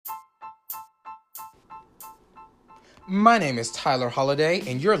My name is Tyler Holiday,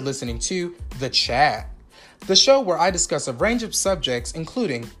 and you're listening to The Chat, the show where I discuss a range of subjects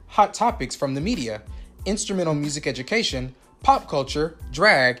including hot topics from the media, instrumental music education, pop culture,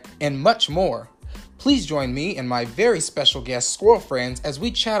 drag, and much more. Please join me and my very special guest squirrel friends as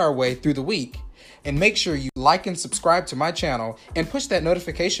we chat our way through the week. And make sure you like and subscribe to my channel and push that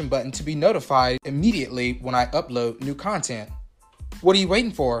notification button to be notified immediately when I upload new content. What are you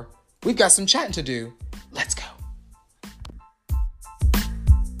waiting for? We've got some chatting to do. Let's go.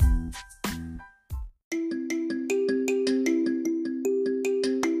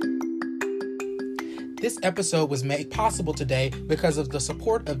 This episode was made possible today because of the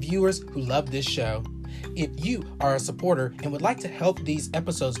support of viewers who love this show. If you are a supporter and would like to help these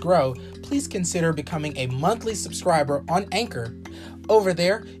episodes grow, please consider becoming a monthly subscriber on Anchor. Over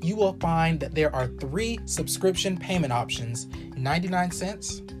there, you will find that there are 3 subscription payment options: 99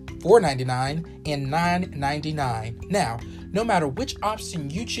 cents, $4.99, and $9.99. Now, no matter which option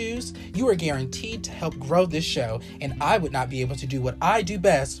you choose, you are guaranteed to help grow this show, and I would not be able to do what I do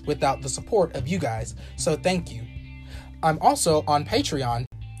best without the support of you guys, so thank you. I'm also on Patreon.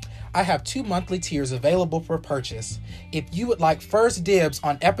 I have 2 monthly tiers available for purchase. If you would like first dibs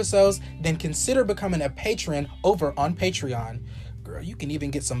on episodes, then consider becoming a patron over on Patreon. Girl, you can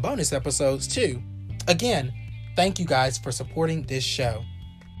even get some bonus episodes too. Again, thank you guys for supporting this show.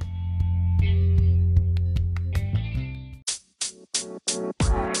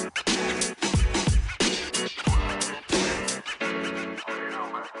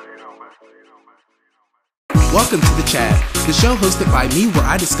 Welcome to The Chat, the show hosted by me where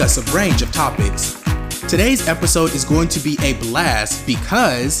I discuss a range of topics. Today's episode is going to be a blast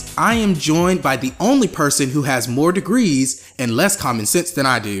because I am joined by the only person who has more degrees and less common sense than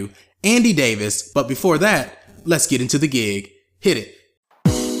I do, Andy Davis. But before that, let's get into the gig. Hit it.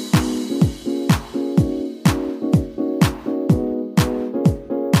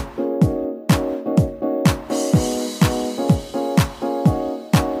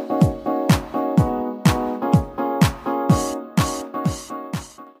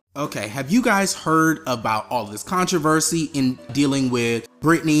 Okay, have you guys heard about all this controversy in dealing with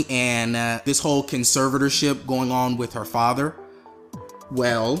Britney and this whole conservatorship going on with her father?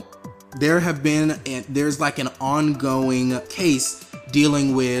 Well, there's like an ongoing case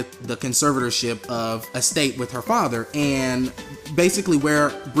dealing with the conservatorship of a estate with her father, and basically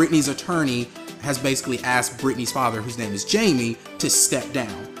where Britney's attorney has basically asked Britney's father, whose name is Jamie, to step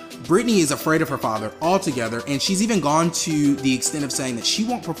down. Britney is afraid of her father altogether, and she's even gone to the extent of saying that she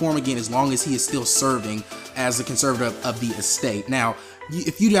won't perform again as long as he is still serving as the conservator of the estate. Now,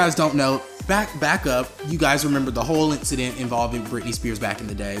 if you guys don't know, back up, you guys remember the whole incident involving Britney Spears back in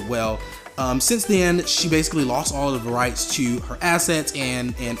the day. Well, since then, she basically lost all of the rights to her assets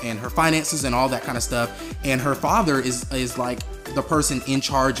and her finances and all that kind of stuff. And her father is like the person in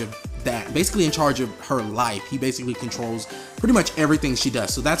charge of that, basically in charge of her life. He basically controls pretty much everything she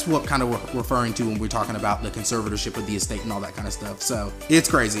does. So that's what kind of we're referring to when we're talking about the conservatorship of the estate and all that kind of stuff. So it's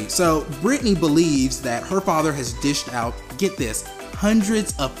crazy. So Britney believes that her father has dished out, get this,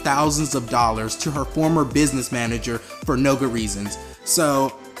 hundreds of thousands of dollars to her former business manager for no good reasons.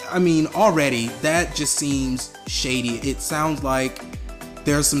 So, I mean, already that just seems shady. It sounds like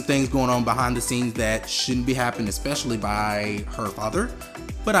there's some things going on behind the scenes that shouldn't be happening, especially by her father.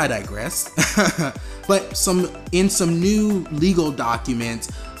 But I digress. But in some new legal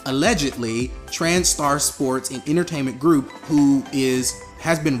documents, allegedly, Transtar Sports and Entertainment Group, who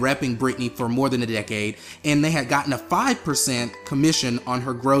has been repping Britney for more than a decade, and they had gotten a 5% commission on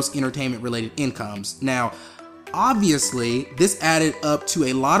her gross entertainment-related incomes. Now, obviously, this added up to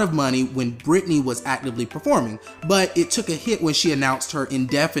a lot of money when Britney was actively performing, but it took a hit when she announced her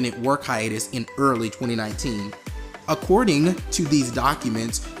indefinite work hiatus in early 2019. According to these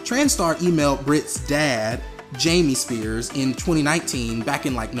documents, Transtar emailed Brit's dad, Jamie Spears, in 2019, back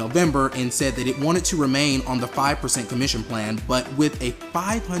in like November, and said that it wanted to remain on the 5% commission plan, but with a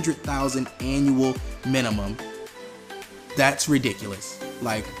 $500,000 annual minimum. That's ridiculous.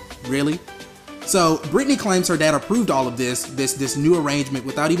 Like, really? So Britney claims her dad approved all of this new arrangement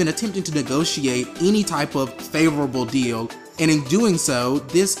without even attempting to negotiate any type of favorable deal. And in doing so,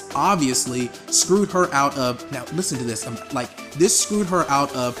 this obviously screwed her out of, now listen to this, this screwed her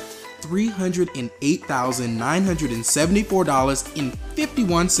out of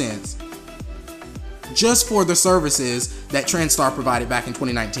 $308,974.51 just for the services that Transtar provided back in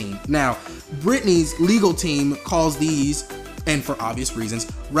 2019. Now, Britney's legal team calls these, and for obvious reasons,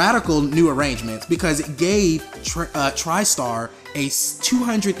 radical new arrangements because it gave TriStar a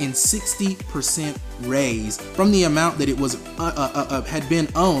 260% raise from the amount that it was had been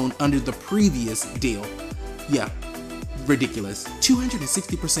owned under the previous deal. Yeah, ridiculous.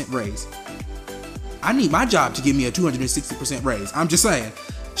 260% raise. I need my job to give me a 260% raise. I'm just saying.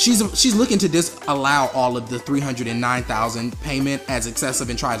 She's looking to disallow all of the $309,000 payment as excessive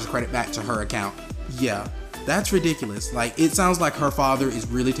and try to credit back to her account. Yeah, that's ridiculous. Like, it sounds like her father is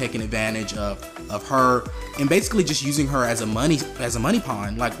really taking advantage of her and basically just using her as a money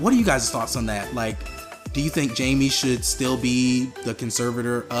pawn. Like, what are you guys' thoughts on that? Like, do you think Jamie should still be the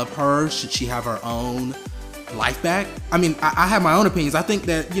conservator of her? Should she have her own life back? I mean, I have my own opinions. I think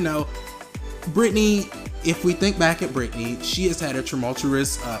that, Britney, if we think back at Britney, she has had a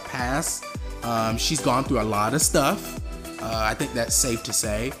tumultuous past. She's gone through a lot of stuff. I think that's safe to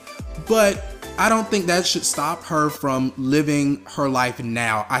say. But I don't think that should stop her from living her life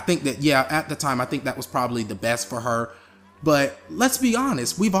now. I think that, at the time, I think that was probably the best for her. But let's be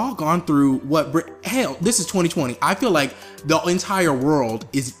honest, we've all gone through hell, this is 2020. I feel like the entire world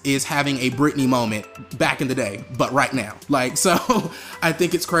is having a Britney moment back in the day, but right now. Like, so I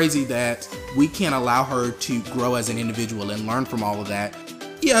think it's crazy that we can't allow her to grow as an individual and learn from all of that.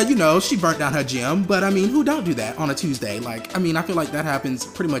 Yeah, she burnt down her gym, but I mean, who don't do that on a Tuesday? Like, I mean, I feel like that happens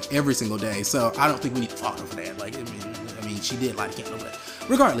pretty much every single day. So I don't think we need to fault her for that. Like, I mean, she did light a candle, but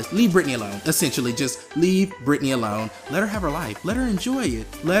regardless, leave Britney alone. Essentially, just leave Britney alone. Let her have her life. Let her enjoy it.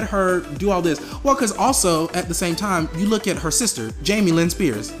 Let her do all this. Well, because also, at the same time, you look at her sister, Jamie Lynn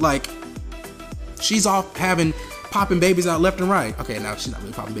Spears. Like, she's off popping babies out left and right. Okay, now she's not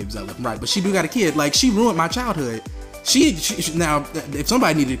really popping babies out left and right, but she do got a kid. Like, she ruined my childhood. She now, if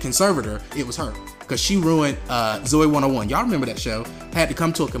somebody needed a conservator, it was her. Because she ruined Zoe 101. Y'all remember that show? Had to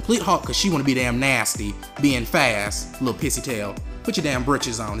come to a complete halt because she want to be damn nasty, being fast, little pissy tail. Put your damn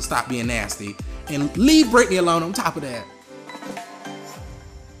britches on and stop being nasty. And leave Britney alone on top of that.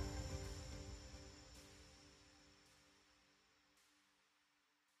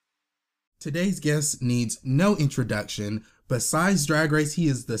 Today's guest needs no introduction. Besides Drag Race, he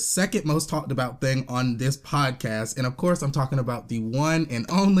is the second most talked about thing on this podcast. And of course, I'm talking about the one and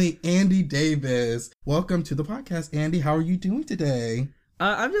only Andy Davis. Welcome to the podcast, Andy. How are you doing today?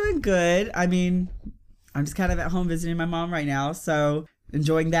 I'm doing good. I mean, I'm just kind of at home visiting my mom right now, so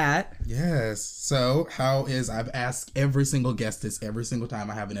enjoying that. Yes. So I've asked every single guest this every single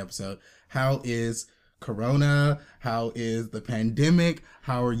time I have an episode. How is Corona? How is the pandemic?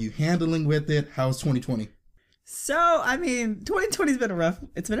 How are you handling with it? How's 2020? So, I mean, 2020's been a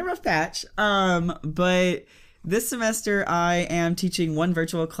rough patch. But this semester I am teaching one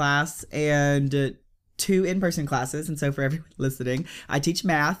virtual class and 2 in-person classes. And so for everyone listening, I teach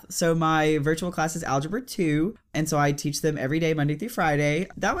math. So my virtual class is Algebra 2. And so I teach them every day, Monday through Friday.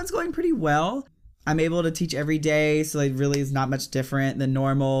 That one's going pretty well. I'm able to teach every day. So it really is not much different than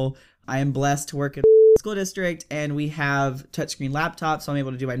normal. I am blessed to work in school district and we have touchscreen laptops, so I'm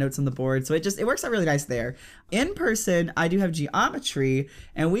able to do my notes on the board. So it works out really nice there. In person, I do have geometry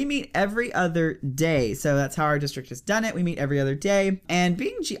and we meet every other day. So that's how our district has done it. We meet every other day. And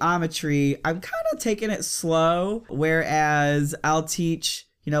being geometry, I'm kind of taking it slow, whereas I'll teach,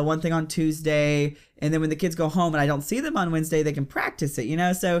 one thing on Tuesday, and then when the kids go home and I don't see them on Wednesday, they can practice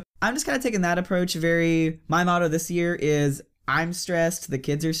it, So I'm just kind of taking that approach. My motto this year is I'm stressed, the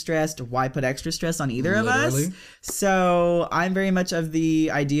kids are stressed, why put extra stress on either of us? So I'm very much of the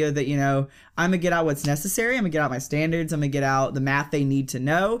idea that, I'm going to get out what's necessary. I'm going to get out my standards. I'm going to get out the math they need to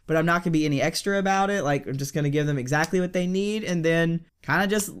know, but I'm not going to be any extra about it. Like, I'm just going to give them exactly what they need and then kind of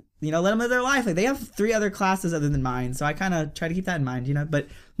just, let them live their life. Like, they have 3 other classes other than mine. So I kind of try to keep that in mind, But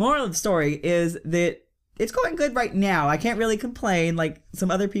moral of the story is that it's going good right now. I can't really complain. Like,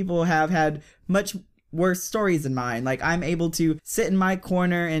 some other people have had much worse stories than mine. Like, I'm able to sit in my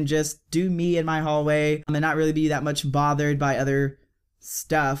corner and just do me in my hallway and not really be that much bothered by other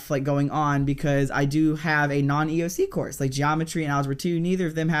stuff like going on, because I do have a non-EOC course like geometry and algebra 2. Neither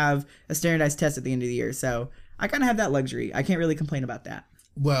of them have a standardized test at the end of the year, so I kind of have that luxury. I can't really complain about that.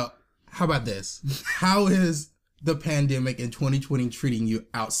 Well, how about this? How is the pandemic in 2020 treating you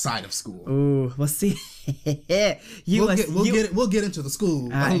outside of school? Ooh, well, see, we'll get into the school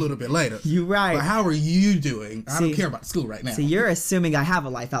a little bit later. You're right. But how are you doing? I don't care about school right now. See, you're assuming I have a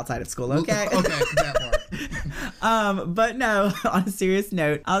life outside of school, okay? Okay, that part. But no, on a serious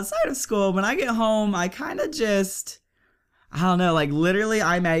note, outside of school, when I get home, I kind of just, I don't know, like literally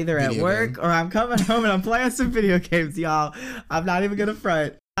I'm either at work or I'm coming home and I'm playing some video games, y'all. I'm not even gonna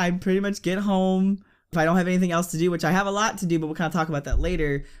front. I pretty much get home. If I don't have anything else to do, which I have a lot to do, but we'll kind of talk about that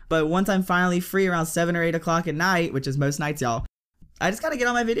later. But once I'm finally free around 7 or 8 o'clock at night, which is most nights, y'all, I just got to get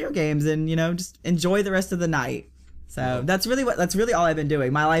on my video games and, just enjoy the rest of the night. So that's really all I've been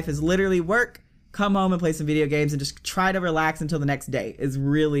doing. My life is literally work, come home and play some video games and just try to relax until the next day is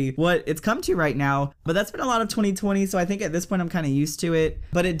really what it's come to right now. But that's been a lot of 2020. So I think at this point I'm kind of used to it,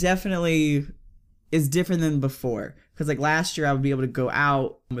 but it definitely is different than before. Cause like last year I would be able to go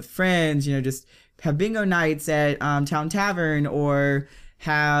out with friends, you know, just have bingo nights at Town Tavern or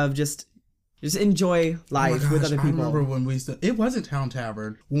have just enjoy life with other people. I remember when it wasn't Town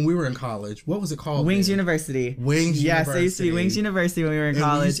Tavern when we were in college. What was it called? Wings University. Wings University. Yes, it used to be Wings University when we were in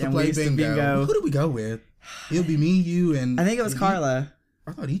college, and we used to bingo. Who did we go with? It would be me, you, and I think it was Carla.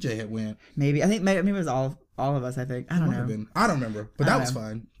 I thought EJ had went. Maybe maybe it was all of us. I think I don't know. I don't remember, but that was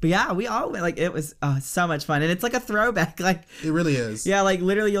fun. But yeah, we all went. Like it was so much fun, and it's like a throwback. Like it really is. Yeah, like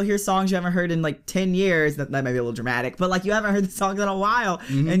literally, you'll hear songs you haven't heard in like 10 years. That might be a little dramatic, but like you haven't heard the songs in a while,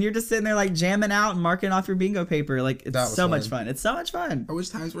 and you're just sitting there like jamming out and marking off your bingo paper. Like it's so much fun. It's so much fun. I wish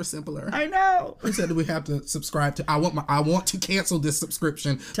times were simpler. I know. Who said that we have to subscribe to? I want to cancel this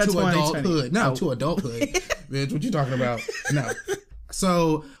subscription to 2020. adulthood. No, to adulthood. Bitch, what you talking about? No.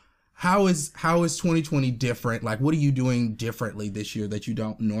 So. How is 2020 different? Like, what are you doing differently this year that you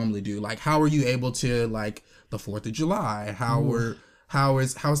don't normally do? Like, how are you able to, like, the 4th of July? How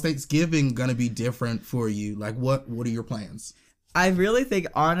is Thanksgiving gonna be different for you? Like, what are your plans? I really think,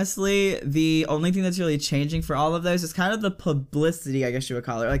 honestly, the only thing that's really changing for all of those is kind of the publicity, I guess you would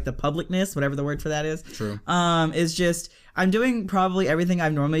call it, like the publicness, whatever the word for that is. True. Is just, I'm doing probably everything I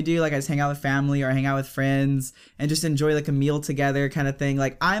normally do. Like I just hang out with family or hang out with friends and just enjoy like a meal together kind of thing.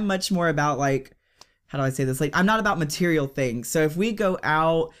 Like I'm much more about like, how do I say this? Like I'm not about material things. So if we go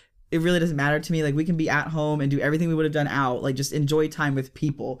out, it really doesn't matter to me. Like we can be at home and do everything we would have done out, like just enjoy time with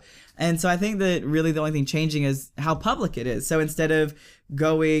people. And so I think that really the only thing changing is how public it is. So instead of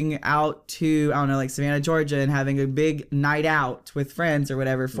going out to, I don't know, like Savannah, Georgia and having a big night out with friends or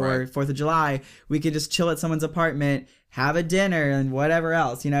whatever for 4th of July, we could just chill at someone's apartment, have a dinner and whatever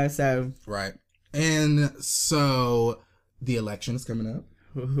else, you know, so. Right. And so the election is coming up.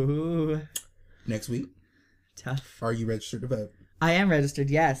 Ooh. Next week. Tough. Are you registered to vote? I am registered,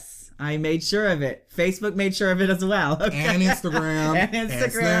 yes. I made sure of it. Facebook made sure of it as well. Okay? And Instagram. and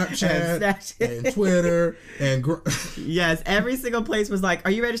Snapchat. And Twitter. And yes, every single place was like,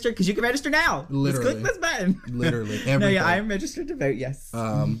 are you registered? Because you can register now. Literally. Just click this button. Literally. Everything. No, yeah, I am registered to vote, yes.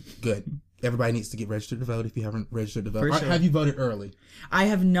 Good. Everybody needs to get registered to vote if you haven't registered to vote. For sure. Have you voted early? I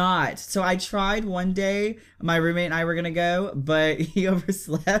have not. So I tried one day. My roommate and I were going to go, but he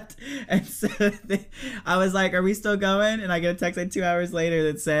overslept. And so I was like, are we still going? And I get a text like 2 hours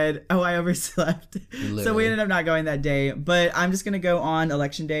later that said, oh, I overslept. Literally. So we ended up not going that day. But I'm just going to go on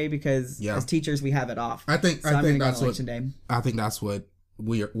election day because as teachers, we have it off. I think that's what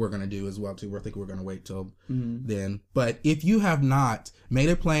we're going to do as well too. I think we're going to wait till then. But if you have not made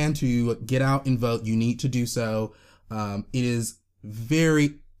a plan to get out and vote, you need to do so. It is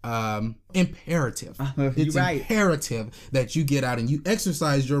very imperative. It's imperative that you get out and you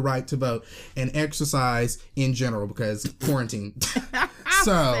exercise your right to vote and exercise in general because quarantine.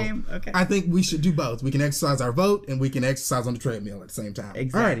 So okay. I think we should do both. We can exercise our vote and we can exercise on the treadmill at the same time.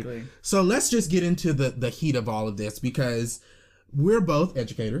 Exactly. Alrighty. So let's just get into the heat of all of this because we're both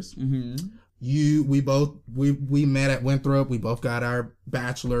educators. We met at Winthrop. We both got our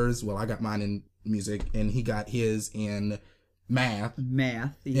bachelors. Well, I got mine in music and he got his in math. Yeah.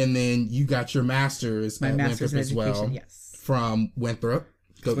 And then you got your master's at Winthrop as well. Yes. From Winthrop.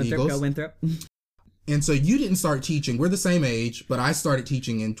 Go Eagles. Go Winthrop. And so you didn't start teaching. We're the same age, but I started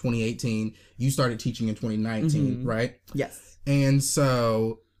teaching in 2018. You started teaching in 2019, right? Yes. And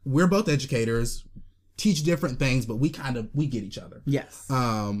so we're both educators, teach different things, but we get each other. Yes.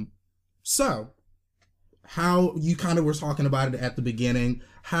 So how you kind of were talking about it at the beginning,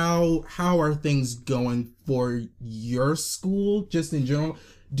 how are things going for your school just in general?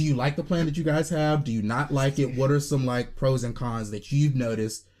 Do you like the plan that you guys have? Do you not like it? What are some like pros and cons that you've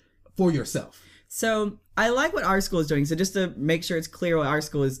noticed for yourself? So I like what our school is doing. So just to make sure it's clear what our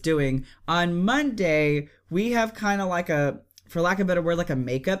school is doing, on Monday, we have kind of like for lack of a better word, like a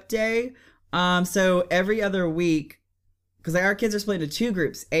makeup day. So every other week, because our kids are split into two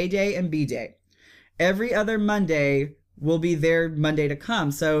groups, A day and B day. Every other Monday will be their Monday to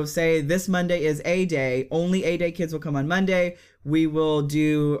come. So say this Monday is A day, only A day kids will come on Monday. We will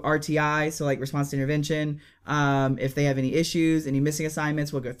do RTI, so like response to intervention. If they have any issues, any missing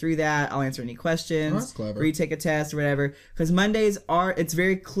assignments, we'll go through that. I'll answer any questions. Oh, that's clever. Retake a test or whatever. Because Mondays it's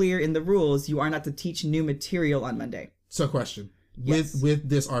very clear in the rules, you are not to teach new material on Monday. So question, yes. with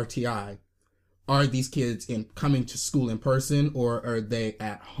this RTI, are these kids coming to school in person or are they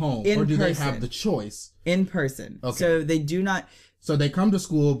at home? Or do they have the choice? In person. Okay. So they do not. So they come to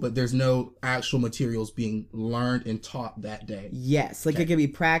school, but there's no actual materials being learned and taught that day. Yes, like it can be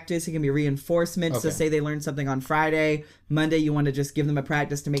practice, it can be reinforcements. So say they learned something on Friday, Monday you want to just give them a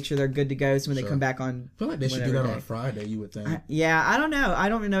practice to make sure they're good to go. So when they come back on, I feel like they should do that on a Friday. You would think. I don't know. I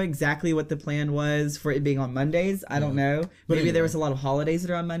don't know exactly what the plan was for it being on Mondays. I don't know. But maybe there was a lot of holidays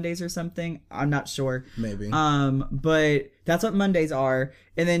that are on Mondays or something. I'm not sure. Maybe. But that's what Mondays are,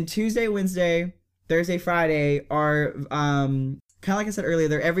 and then Tuesday, Wednesday, Thursday, Friday are kind of like I said earlier,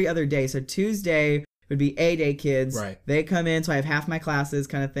 they're every other day. So Tuesday would be A-Day kids. Right. They come in, so I have half my classes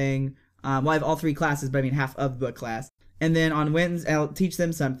kind of thing. Well, I have all 3 classes, but I mean half of the class. And then on Wednesday, I'll teach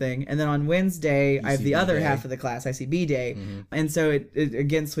them something. And then on Wednesday, I have the other half of the class. I see B-Day. And so it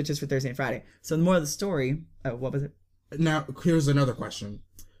again switches for Thursday and Friday. So the more of the story, what was it? Now, here's another question.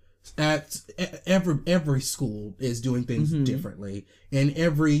 At every school is doing things differently. And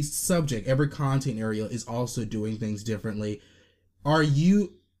every subject, every content area is also doing things differently. Are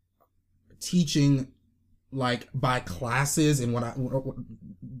you teaching like by classes? And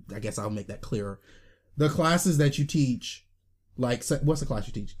I guess I'll make that clearer. The classes that you teach, like what's the class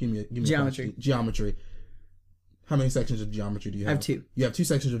you teach? Give me Geometry. Geometry. How many sections of geometry do you have? I have 2. You have 2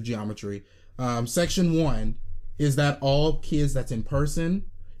 sections of geometry. Section 1, is that all kids that's in person?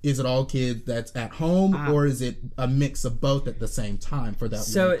 Is it all kids that's at home, or is it a mix of both at the same time for that?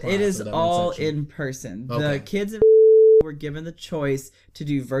 So one class, it is all in person. The kids were given the choice to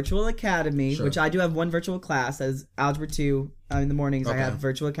do Virtual Academy, which I do have one virtual class as Algebra 2 in the mornings. I have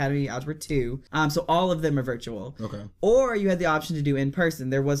Virtual Academy Algebra 2. So all of them are virtual. Okay. Or you had the option to do in person.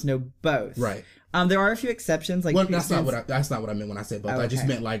 There was no both. Right. There are a few exceptions. Like that's not what I meant when I said both. I just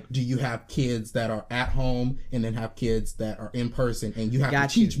meant like, do you have kids that are at home and then have kids that are in person, and you have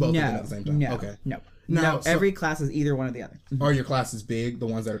to teach both of them at the same time? No. Okay. No. Every class is either one or the other. Are your classes big? The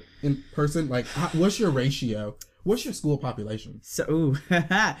ones that are in person? Like, what's your ratio? What's your school population? So,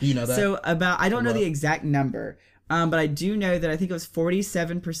 do you know that? So I don't know the exact number, but I do know that I think it was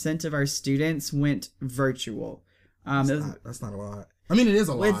 47% of our students went virtual. That's not a lot. I mean, it is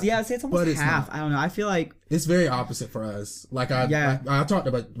a lot. I'd say it's almost half. I don't know. I feel like it's very opposite for us. Like I talked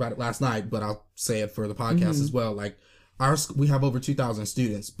about it last night, but I'll say it for the podcast as well. Like we have over 2,000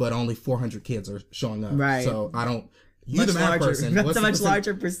 students, but only 400 kids are showing up. Right. So I don't. You the math person. That's a much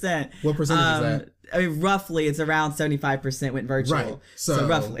larger percent. What percentage is that? I mean, roughly, it's around 75% went virtual. Right. So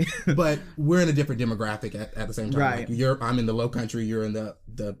roughly. But we're in a different demographic at the same time. Right. Like I'm in the Low Country. You're in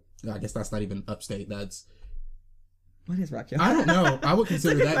the. I guess that's not even upstate. That's. What is Rock Hill? I don't know. I would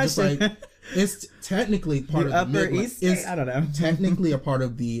consider that question. Just like it's technically part of the Upper East State? I don't know. Technically a part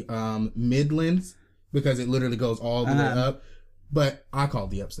of the Midlands because it literally goes all the way up. But I call it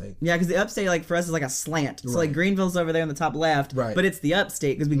the upstate. Yeah, because the upstate, like for us, is like a slant. So like Greenville's over there on the top left, but it's the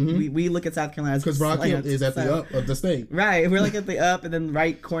upstate because we look at South Carolina because Rock Hill is at the up of the state. Right, we're like at the up and then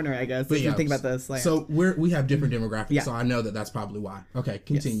right corner, I guess. If you think about the slant. So we have different demographics. So I know that's probably why. Okay,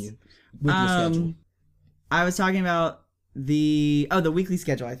 continue with your schedule. I was talking about the weekly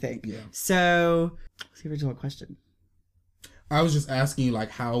schedule, I think. Yeah. So what's the original question? I was just asking you like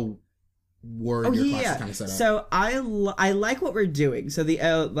how were your classes kind of set up? So I like what we're doing. So the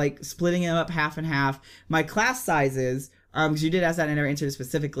like splitting them up half and half. My class sizes, because you did ask that and I never answered it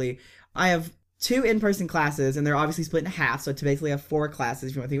specifically. I have 2 in-person classes and they're obviously split in half. So to basically have 4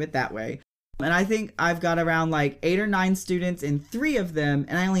 classes if you want to think of it that way. And I think I've got around like 8 or 9 students in 3 of them,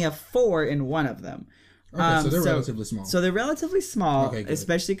 and I only have 4 in 1 of them. Okay, so they're relatively small. So they're relatively small,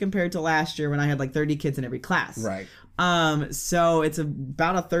 especially compared to last year when I had like 30 kids in every class. Right. So it's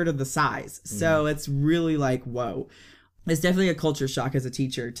about a third of the size. So it's really like, whoa. It's definitely a culture shock as a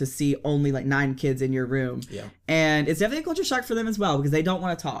teacher to see only like 9 kids in your room. Yeah. And it's definitely a culture shock for them as well because they don't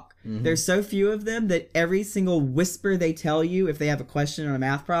want to talk. There's so few of them that every single whisper they tell you if they have a question or a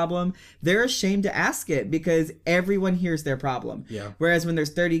math problem, they're ashamed to ask it because everyone hears their problem. Yeah. Whereas when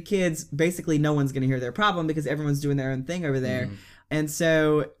there's 30 kids, basically no one's going to hear their problem because everyone's doing their own thing over there. And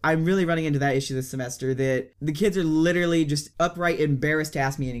so I'm really running into that issue this semester that the kids are literally just upright embarrassed to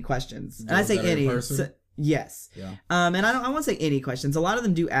ask me any questions. And I say any. Yes. Yeah. And I won't say any questions. A lot of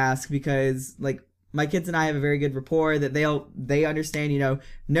them do ask because like my kids and I have a very good rapport that they understand,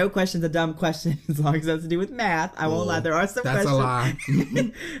 no question's a dumb question as long as it has to do with math. I won't lie. There are some questions. That's a lie.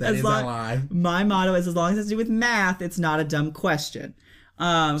 That is a lie. My motto is as long as it has to do with math, it's not a dumb question.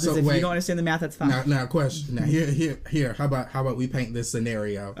 Because if you don't understand the math, that's fine. Now question. Now here. How about we paint this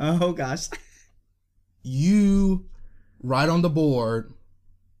scenario? Oh gosh. You write on the board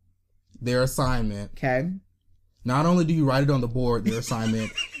their assignment. Okay. Not only do you write it on the board, their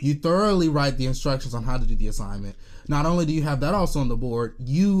assignment, you thoroughly write the instructions on how to do the assignment. not only do you have that also on the board,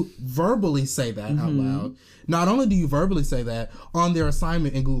 you verbally say that out loud. Not only do you verbally say that, on their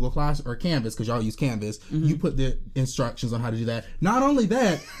assignment in Google Class or Canvas, because y'all use Canvas, you put the instructions on how to do that. Not only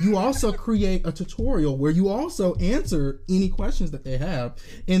that, you also create a tutorial where you also answer any questions that they have.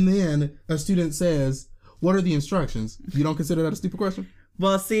 And then a student says, what are the instructions? You don't consider that a stupid question?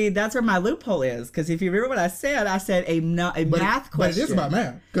 Well, see, that's where my loophole is. Because if you remember what I said a math question. But it is about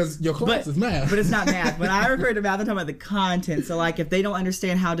math, because your class is math. But it's not math. When I refer to math, I'm talking about the content. So, like, if they don't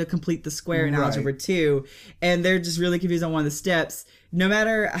understand how to complete the square in Algebra 2, and they're just really confused on one of the steps, no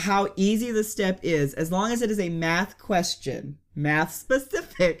matter how easy the step is, as long as it is a math question, math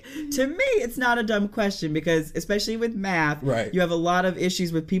specific, to me, it's not a dumb question, because especially with math, you have a lot of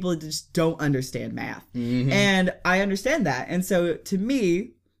issues with people that just don't understand math. And I understand that. And so to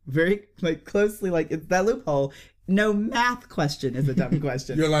me, very like closely, like it's that loophole, no math question is a dumb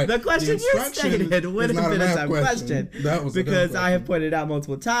question. You're like, the question you stated would have been a dumb question. That was because I have pointed out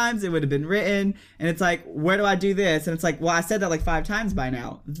multiple times, it would have been written, and it's like, where do I do this? And it's like, well, I said that like 5 times by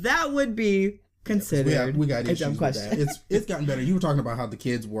now. That would be considered we got a dumb question. With that. It's gotten better. You were talking about how the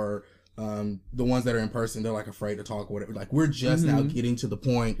kids were, the ones that are in person, they're like afraid to talk or whatever. Like, we're just now getting to the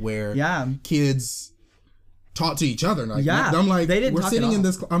point where kids talk to each other. Like, I'm like, we're sitting in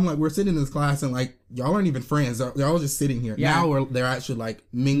this. I'm like, we're sitting in this class, and like, y'all aren't even friends. They're all just sitting here. Now they're actually like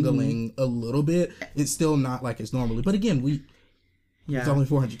mingling a little bit. It's still not like it's normally, but again, there's only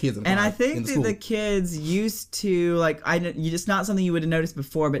 400 kids in the class. And I think that the kids used to, like, it's not something you would have noticed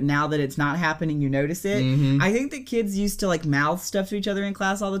before, but now that it's not happening, you notice it. I think that kids used to, like, mouth stuff to each other in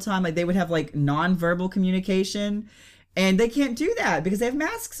class all the time. Like, they would have, like, nonverbal communication, and they can't do that because they have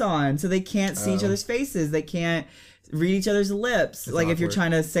masks on, so they can't see each other's faces. They can't read each other's lips. It's like, awkward. If you're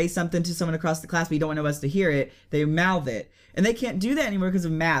trying to say something to someone across the class, but you don't want us to hear it, they mouth it. And they can't do that anymore because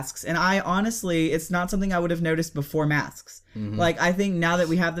of masks. And I honestly, it's not something I would have noticed before masks. Like, I think now that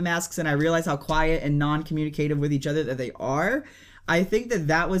we have the masks and I realize how quiet and non-communicative with each other that they are, I think that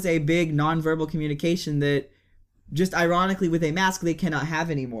that was a big nonverbal communication that just ironically with a mask they cannot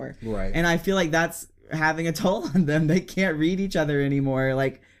have anymore. Right. And I feel like that's having a toll on them. They can't read each other anymore.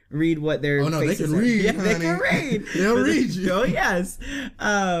 Like, read what their faces they can read. Yeah, they can read. They'll read you. Oh, yes.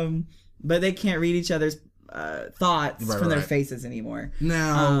 But they can't read each other's thoughts from their faces anymore.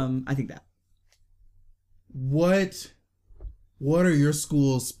 Now, I think that. What are your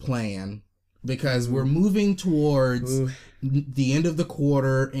school's plan? Because we're moving towards the end of the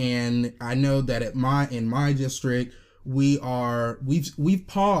quarter, and I know that in my district we've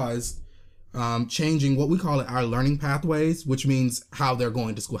paused changing what we call it our learning pathways, which means how they're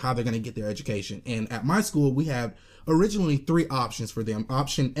going to school, how they're going to get their education. And at my school, we have originally 3 options for them.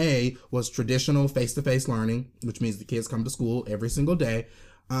 Option A was traditional face-to-face learning, which means the kids come to school every single day.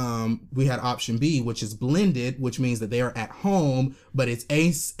 We had option B, which is blended, which means that they are at home, but it's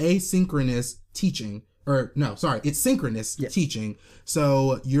asynchronous teaching. It's synchronous teaching.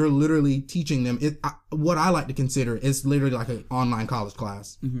 So you're literally teaching them. What I like to consider is literally like an online college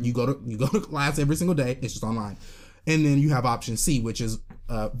class. You go to class every single day. It's just online. And then you have option C, which is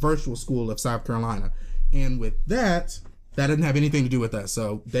Virtual School of South Carolina. And with that doesn't have anything to do with us.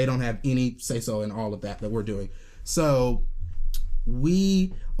 So they don't have any say-so in all of that we're doing. So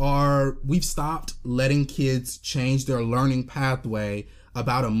we've stopped letting kids change their learning pathway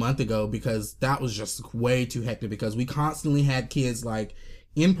about a month ago, because that was just way too hectic, because we constantly had kids like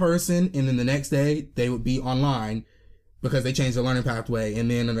in person, and then the next day they would be online because they changed their learning pathway. And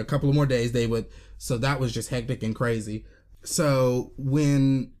then in a couple of more days so that was just hectic and crazy. So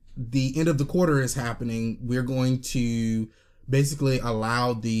when the end of the quarter is happening, we're going to basically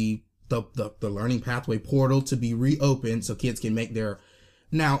allow the learning pathway portal to be reopened so kids can make their,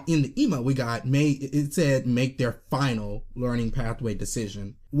 now in the email we got, it said make their final learning pathway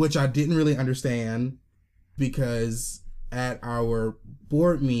decision, which I didn't really understand, because at our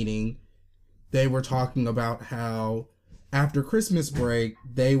board meeting they were talking about how after Christmas break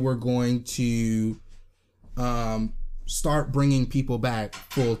they were going to start bringing people back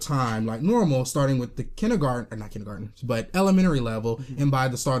full time like normal, starting with the elementary level. And by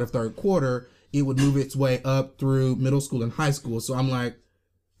the start of third quarter, it would move its way up through middle school and high school. So I'm like,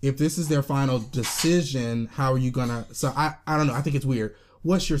 if this is their final decision, how are you gonna? So I don't know. I think it's weird.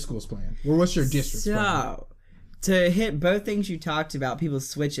 What's your school's plan? Or what's your district's plan? So, to hit both things you talked about, people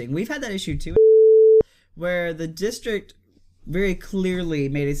switching, we've had that issue too, where the district very clearly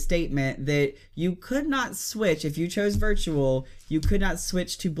made a statement that you could not switch. If you chose virtual, you could not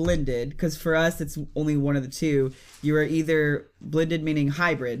switch to blended, because for us it's only one of the two. You are either blended meaning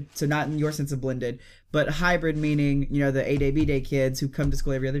hybrid, so not in your sense of blended, but hybrid meaning, the A day B day kids who come to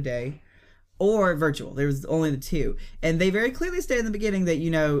school every other day, or virtual. There was only the two. And they very clearly stated in the beginning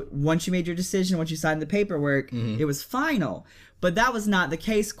that, once you made your decision, once you signed the paperwork, it was final. But that was not the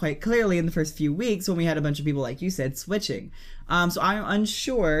case quite clearly in the first few weeks when we had a bunch of people, like you said, switching. So I'm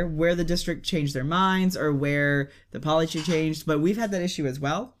unsure where the district changed their minds or where the policy changed, but we've had that issue as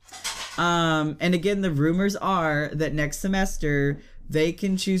well. And again, the rumors are that next semester they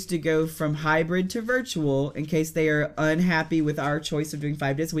can choose to go from hybrid to virtual in case they are unhappy with our choice of doing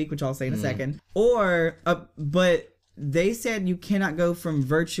 5 days a week, which I'll say in a second. Or, but they said you cannot go from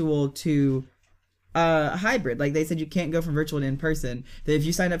virtual to hybrid. Like they said you can't go from virtual to in person. That if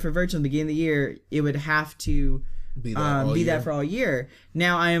you signed up for virtual in the beginning of the year, it would have to be that for all year.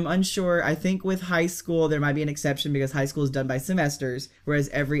 Now I am unsure. I think with high school there might be an exception because high school is done by semesters, whereas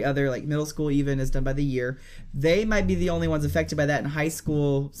every other, like middle school even, is done by the year. They might be the only ones affected by that. In high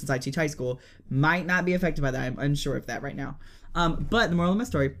school, since I teach high school, might not be affected by that. I'm unsure of that right now. But the moral of my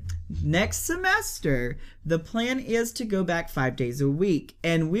story, next semester the plan is to go back 5 days a week,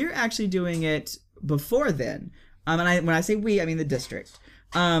 and we're actually doing it before then. And when I say we, I mean the district.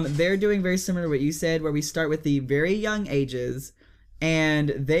 They're doing very similar to what you said, where we start with the very young ages, and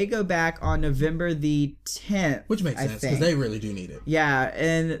they go back on November the 10th. Which makes sense, because they really do need it. Yeah,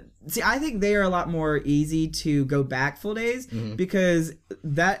 and see, I think they are a lot more easy to go back full days, because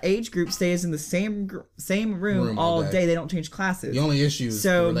that age group stays in the same room all day. They don't change classes. The only issue is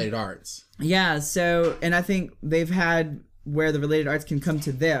the related arts. Yeah, and I think they've had where the related arts can come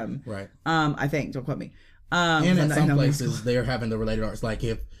to them. Right. I think, don't quote me. And at some places they're having the related arts. Like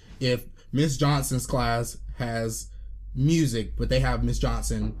if Miss Johnson's class has music, but they have Miss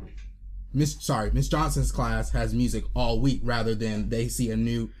Johnson's class has music all week rather than they see a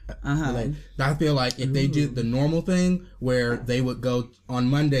new related. I feel like if they did the normal thing where they would go on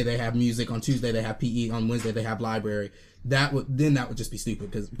Monday they have music, on Tuesday they have PE, on Wednesday they have library, that would just be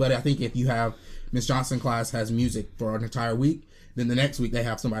stupid. But I think if you have Miss Johnson class has music for an entire week, then the next week they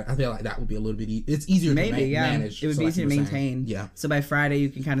have somebody. I feel like that would be a little bit. It's easier to manage. It would be easier to maintain. Yeah. So by Friday you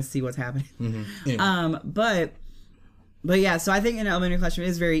can kind of see what's happening. Anyway. But yeah. So I think in an elementary classroom it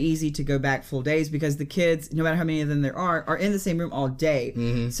is very easy to go back full days because the kids, no matter how many of them there are in the same room all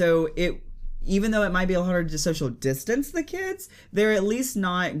day. So even though it might be a little harder to social distance the kids, they're at least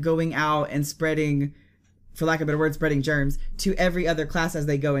not going out and spreading, for lack of a better word, spreading germs to every other class as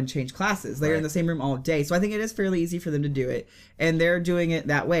they go and change classes. They're in the same room all day. So I think it is fairly easy for them to do it. And they're doing it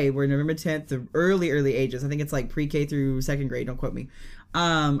that way, where November 10th, the early ages, I think it's like pre-K through second grade, don't quote me,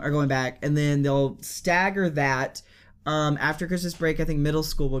 are going back. And then they'll stagger that. After Christmas break, I think middle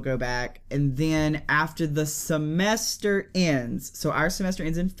school will go back. And then after the semester ends, so our semester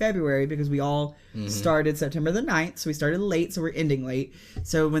ends in February because we all started September the 9th. So we started late, so we're ending late.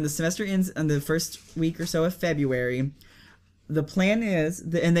 So when the semester ends in the first week or so of February, the plan is,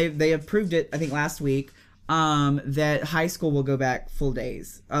 and they approved it, I think last week, that high school will go back full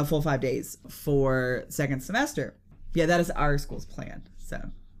 5 days for second semester. Yeah, that is our school's plan. So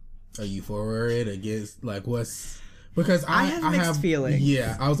are you for it, against, like what's... Because I have mixed feelings.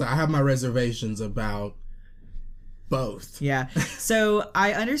 Yeah, I have my reservations about both. Yeah. So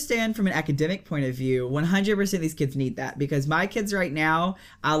I understand from an academic point of view, 100% these kids need that. Because my kids right now,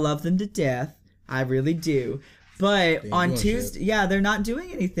 I love them to death. I really do. But on Tuesday, they're not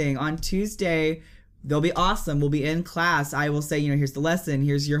doing anything. On Tuesday, they'll be awesome. We'll be in class. I will say, here's the lesson.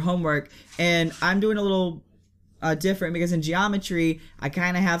 Here's your homework. And I'm doing a little... different because in geometry I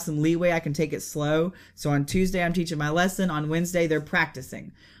kind of have some leeway. I can take it slow. So on Tuesday I'm teaching my lesson. On Wednesday they're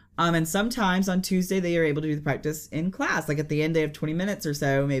practicing. And sometimes on Tuesday they are able to do the practice in class. Like at the end they have 20 minutes or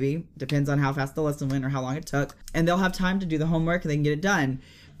so, maybe. Depends on how fast the lesson went or how long it took. And they'll have time to do the homework and they can get it done.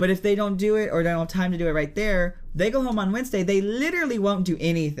 But if they don't do it or don't have time to do it right there, they go home on Wednesday. They literally won't do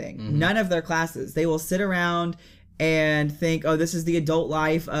anything. None of their classes. They will sit around and think, oh, this is the adult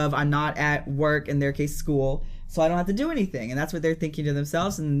life of I'm not at work, in their case school, so I don't have to do anything. And that's what they're thinking to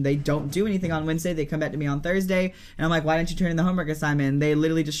themselves. And they don't do anything on Wednesday. They come back to me on Thursday. And I'm like, why didn't you turn in the homework assignment? And they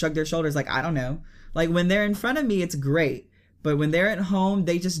literally just shrug their shoulders like, I don't know. Like when they're in front of me, it's great. But when they're at home,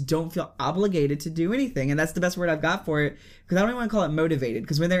 they just don't feel obligated to do anything. And that's the best word I've got for it. Because I don't even want to call it motivated.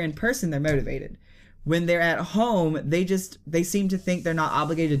 Because when they're in person, they're motivated. When they're at home, they seem to think they're not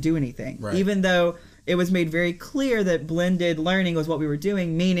obligated to do anything. Right. Even though it was made very clear that blended learning was what we were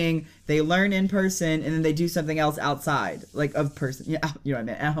doing, meaning they learn in person and then they do something else outside, like of person. Yeah, you know what I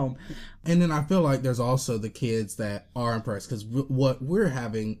meant, at home. And then I feel like there's also the kids that are in person, because what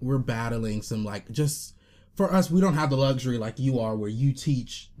we're battling some, like, just for us, we don't have the luxury like you are where you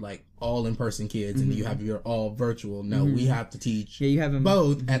teach like all in-person kids and you have your all virtual. No, we have to teach you have them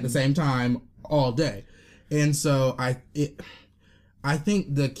both at the same time all day. And so I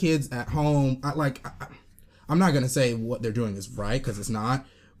think the kids at home, I'm not going to say what they're doing is right, because it's not,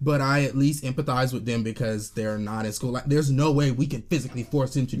 but I at least empathize with them because they're not in school. Like, there's no way we can physically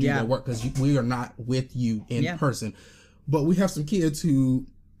force them to do their work because we are not with you in person. But we have some kids who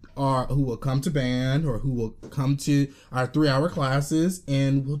will come to band or who will come to our 3-hour classes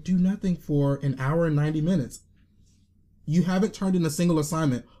and will do nothing for an hour and 90 minutes. You haven't turned in a single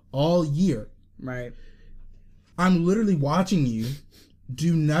assignment all year. Right. I'm literally watching you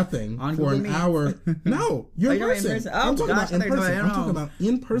do nothing on for an hour. No, you're in person. I'm talking about in person. I'm talking about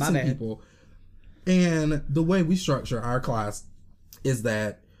in-person people. And the way we structure our class is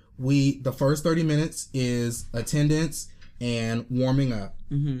that the first 30 minutes is attendance and warming up.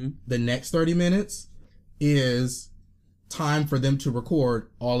 Mm-hmm. The next 30 minutes is time for them to record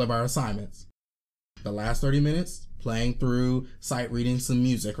all of our assignments. The last 30 minutes, playing through, sight reading some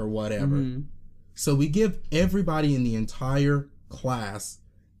music or whatever. Mm-hmm. So we give everybody in the entire class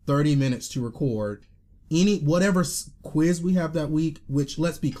 30 minutes to record whatever quiz we have that week, which,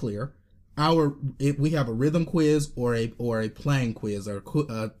 let's be clear, if we have a rhythm quiz or a playing quiz or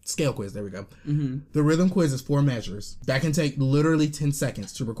a scale quiz, there we go. Mm-hmm. The rhythm quiz is 4 measures. That can take literally 10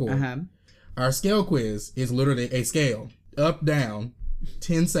 seconds to record. Uh-huh. Our scale quiz is literally a scale, up, down,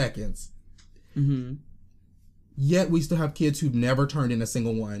 10 seconds. Mm-hmm. Yet we still have kids who've never turned in a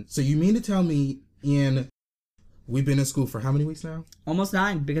single one. So you mean to tell me we've been in school for how many weeks now? Almost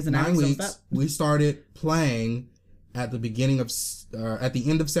 9, because the 9 weeks. We started playing at the beginning of, at the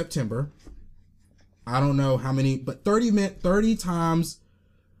end of September. I don't know how many, but 30 times,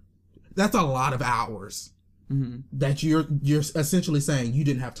 that's a lot of hours. Mm-hmm. That you're essentially saying you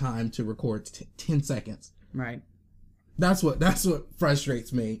didn't have time to record 10 seconds. Right. That's what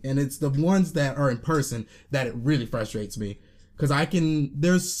frustrates me. And it's the ones that are in person that it really frustrates me. Because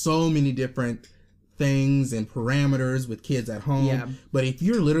there's so many different things and parameters with kids at home. Yeah. But if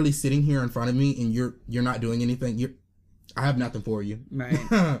you're literally sitting here in front of me and you're not doing anything, I have nothing for you.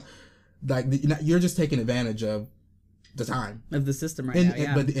 Right. Like, you're just taking advantage of the time of the system now.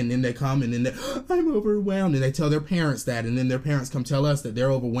 Yeah. And then they come and then I'm overwhelmed, and they tell their parents that, and then their parents come tell us that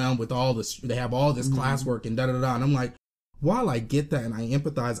they're overwhelmed with all this. They have all this classwork and and I'm like, while I get that and I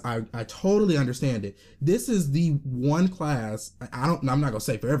empathize, I totally understand it. This is the one class, I'm not going to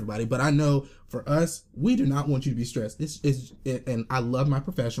say for everybody, but I know for us, we do not want you to be stressed. And I love my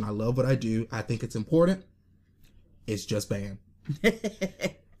profession. I love what I do. I think it's important. It's just band.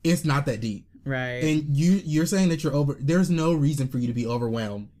 It's not that deep. Right. And you're saying that there's no reason for you to be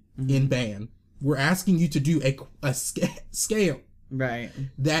overwhelmed in band. We're asking you to do a scale. Right.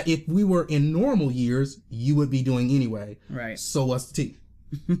 That if we were in normal years, you would be doing anyway. Right. So what's the tea?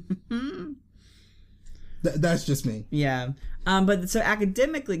 That's just me. Yeah. But so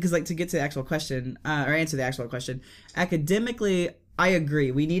academically, because to get to the actual question, or answer the actual question, academically, I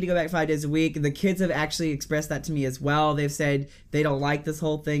agree. We need to go back 5 days a week. The kids have actually expressed that to me as well. They've said they don't like this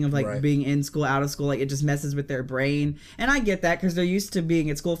whole thing of being in school, out of school. Like, it just messes with their brain. And I get that because they're used to being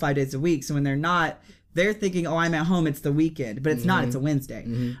at school 5 days a week. So when they're not, they're thinking, oh, I'm at home, it's the weekend. But it's not, it's a Wednesday.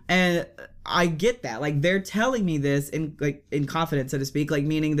 Mm-hmm. And I get that. Like, they're telling me this in confidence, so to speak,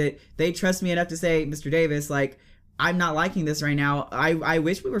 meaning that they trust me enough to say, Mr. Davis, I'm not liking this right now. I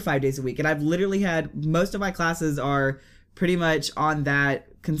wish we were 5 days a week. And I've literally had, most of my classes are pretty much on that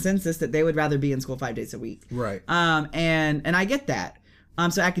consensus that they would rather be in school 5 days a week. Right. And I get that.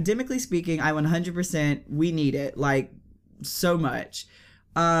 So academically speaking, I 100%, we need it, so much.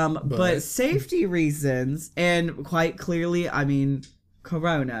 But safety reasons, and quite clearly, I mean,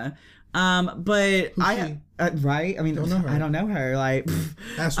 Corona. But right? I mean, I don't know her.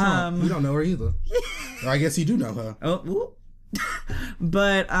 That's Trump. You don't know her either. Or I guess you do know her. Oh,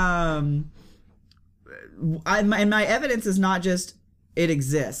 but my evidence is not just it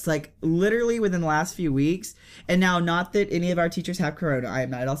exists. Literally within the last few weeks, and now, not that any of our teachers have Corona. I am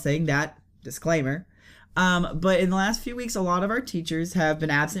not at all saying that. Disclaimer. But in the last few weeks, a lot of our teachers have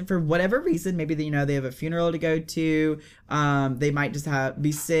been absent for whatever reason. Maybe they have a funeral to go to. They might just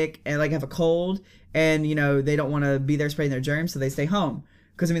be sick and have a cold, and they don't want to be there spreading their germs, so they stay home.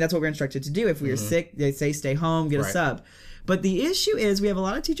 Because that's what we're instructed to do. If we are sick, they say stay home, get a sub. But the issue is we have a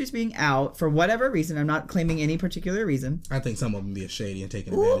lot of teachers being out for whatever reason. I'm not claiming any particular reason. I think some of them be shady and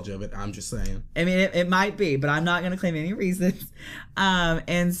taking advantage of it. I'm just saying. I mean, it might be, but I'm not going to claim any reasons.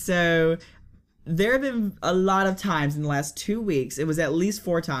 And so there have been a lot of times in the last 2 weeks, it was at least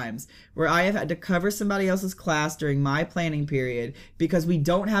 4 times, where I have had to cover somebody else's class during my planning period because we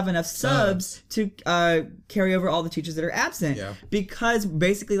don't have enough subs to carry over all the teachers that are absent. Yeah. Because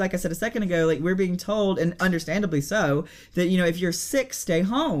basically, like I said a second ago, we're being told, and understandably so, that, if you're sick, stay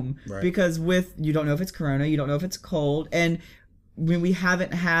home. Right. Because you don't know if it's Corona, you don't know if it's cold, and when we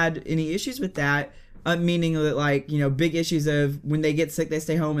haven't had any issues with that, meaning that, like, you know, big issues of when they get sick, they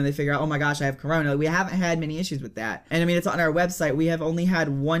stay home and they figure out, oh my gosh, I have corona. We haven't had many issues with that. And I mean, it's on our website. We have only had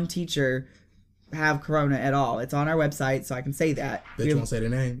one teacher have corona at all. It's on our website, so I can say that. Bet you won't say the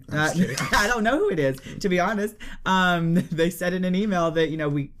name. I don't know who it is, to be honest. They said in an email that, you know,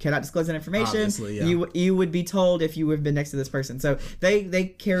 we cannot disclose that information. Obviously, yeah. You would be told if you have been next to this person. So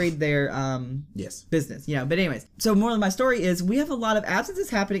they carried their business, you know. But anyways, so more of my story is we have a lot of absences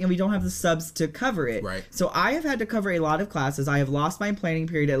happening and we don't have the subs to cover it. Right. So I have had to cover a lot of classes. I have lost my planning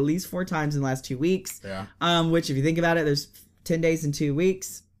period at least 4 times in the last 2 weeks. Yeah. Which, if you think about it, there's 10 days in 2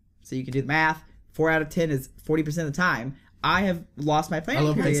 weeks. So you can do the math. 4 out of 10 is 40% of the time. I have lost my planning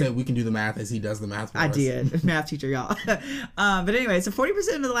period. I love how you said we can do the math as he does the math for us. I did. Math teacher, y'all. But anyway, so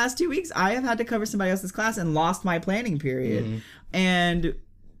 40% of the last 2 weeks, I have had to cover somebody else's class and lost my planning period. Mm-hmm. And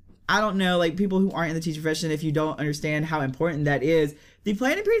I don't know, like, people who aren't in the teaching profession, if you don't understand how important that is. The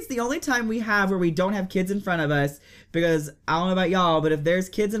planning period is the only time we have where we don't have kids in front of us, because I don't know about y'all, but if there's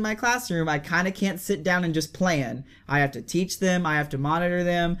kids in my classroom, I kind of can't sit down and just plan. I have to teach them. I have to monitor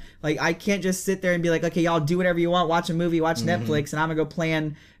them. Like, I can't just sit there and be like, okay, y'all do whatever you want, watch a movie, watch Netflix, and I'm going to go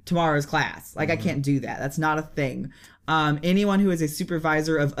plan tomorrow's class. Like, I can't do that. That's not a thing. Anyone who is a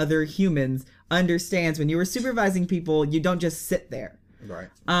supervisor of other humans understands when you are supervising people, you don't just sit there. Right.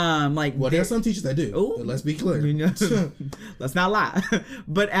 Like, well, there are some teachers that do. Ooh, let's be clear. You know, let's not lie.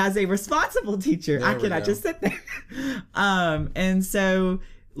 But as a responsible teacher, I cannot just sit there. And so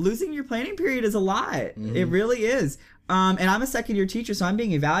losing your planning period is a lot. Mm-hmm. It really is. And I'm a second year teacher, so I'm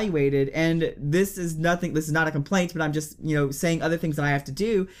being evaluated. And this is not a complaint, but I'm just, you know, saying other things that I have to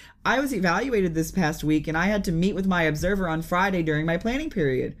do. I was evaluated this past week, and I had to meet with my observer on Friday during my planning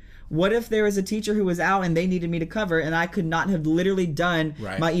period. What if there was a teacher who was out and they needed me to cover, and I could not have literally done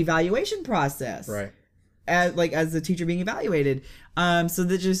my evaluation process? Right. As the teacher being evaluated. So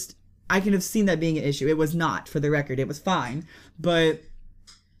that just, I can have seen that being an issue. It was not, for the record. It was fine. But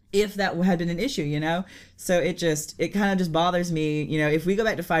if that had been an issue, you know? So it kind of just bothers me, you know, if we go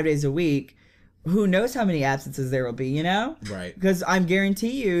back to 5 days a week, who knows how many absences there will be, you know? Right. Because I'm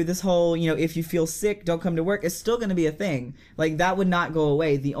guarantee you this whole, you know, if you feel sick, don't come to work, is still going to be a thing. Like, that would not go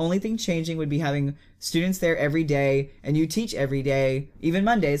away. The only thing changing would be having students there every day, and you teach every day, even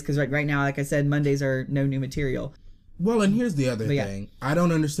Mondays, because right now, like I said, Mondays are no new material. Well, and here's the other thing. I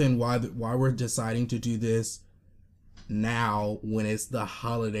don't understand why we're deciding to do this now when it's the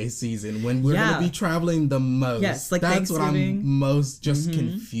holiday season, when we're going to be traveling the most. Yes, like that's what I'm most just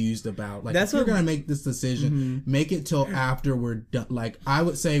confused about. Like, if you're going to make this decision, make it till after we're done. Like, I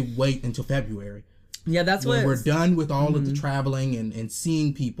would say wait until February. Yeah, that's when we're done with all of the traveling and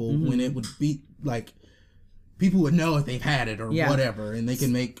seeing people, when it would be like people would know if they've had it or whatever, and they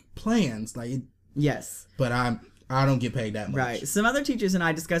can make plans. Like, yes, but I don't get paid that much. Right. Some other teachers and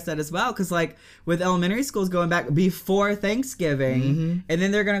I discussed that as well, because, like, with elementary schools going back before Thanksgiving, and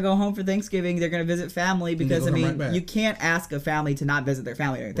then they're going to go home for Thanksgiving, they're going to visit family, because, I mean, you can't ask a family to not visit their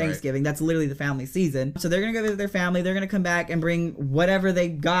family during Thanksgiving. That's literally the family season. So they're going to go visit their family. They're going to come back and bring whatever they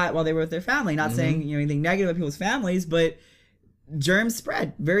got while they were with their family. Not saying, you know, anything negative about people's families, but germs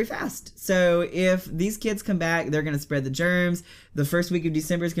spread very fast. So if these kids come back, they're going to spread the germs. The first week of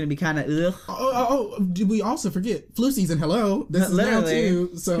December is going to be kind of ugh. Oh, did we also forget flu season? Hello. This is now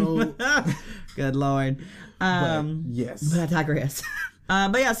too. So good Lord. Yes. But I digress.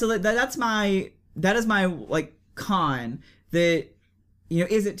 But yeah, so that is my like con that, you know,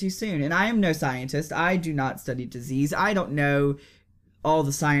 is it too soon? And I am no scientist. I do not study disease. I don't know all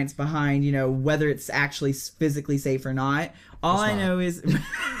the science behind, you know, whether it's actually physically safe or not. All I know is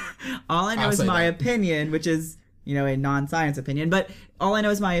my opinion, which is, you know, a non-science opinion. But all I know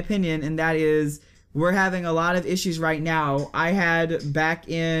is my opinion, and that is we're having a lot of issues right now. I had back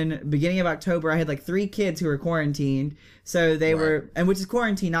in beginning of October, I had like 3 kids who were quarantined. So they were, and which is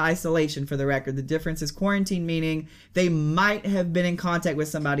quarantine, not isolation, for the record. The difference is quarantine, meaning they might have been in contact with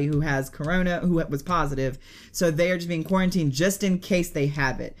somebody who has corona, who was positive. So they are just being quarantined just in case they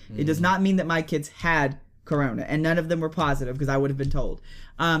have it. It does not mean that my kids had corona, and none of them were positive, because I would have been told.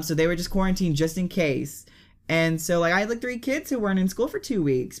 So they were just quarantined just in case. And so, like, I had like 3 kids who weren't in school for 2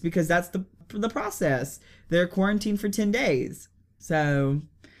 weeks, because that's the process. They're quarantined for 10 days. So,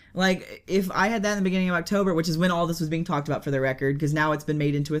 like, if I had that in the beginning of October, which is when all this was being talked about, for the record, because now it's been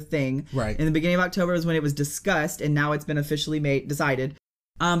made into a thing. Right. In the beginning of October was when it was discussed, and now it's been officially decided.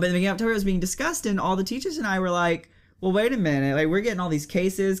 But in the beginning of October it was being discussed, and all the teachers and I were like, well, wait a minute. Like, we're getting all these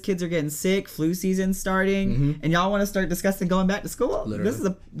cases. Kids are getting sick. Flu season's starting. And y'all want to start discussing going back to school? Literally. This is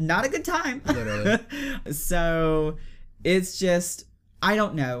not a good time. Literally. So it's just, I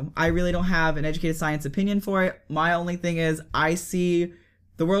don't know. I really don't have an educated science opinion for it. My only thing is I see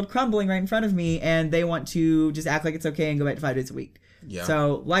the world crumbling right in front of me, and they want to just act like it's okay and go back to 5 days a week. Yeah.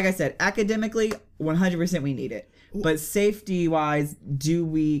 So, like I said, academically, 100% we need it. But safety-wise,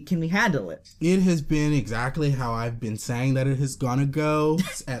 can we handle it? It has been exactly how I've been saying that it is gonna go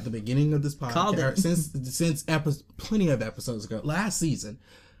at the beginning of this podcast. Since plenty of episodes ago, last season.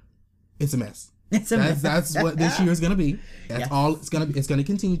 It's a mess. It's a mess. That's what this year is gonna be. That's all it's gonna be. It's gonna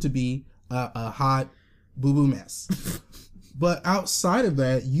continue to be a hot boo-boo mess. But outside of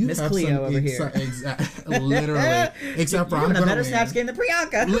that, you Miss have Cleo some over here. Literally, except for I'm a gonna better win. snaps game than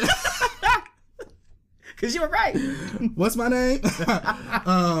Priyanka. Because you were right. What's my name? Well,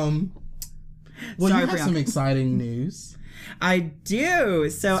 Sorry, you have Priyanka. some exciting news. I do.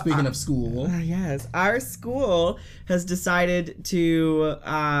 So Speaking of school, yes, our school has decided to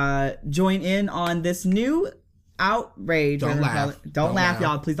join in on this new outrage. Don't whatever laugh. we call it. Don't laugh,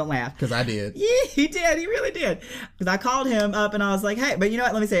 y'all. Please don't laugh. because I did. Yeah, he did. He really did. Because I called him up and I was like, hey, but you know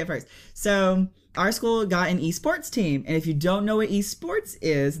what? Let me say it first. So our school got an esports team. And if you don't know what esports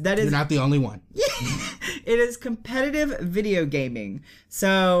is, that is... You're not the only one. it is competitive video gaming.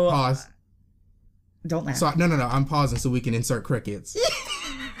 So... Pause. Don't laugh. So no. I'm pausing so we can insert crickets.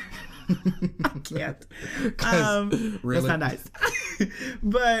 I can't. Really? That's not nice.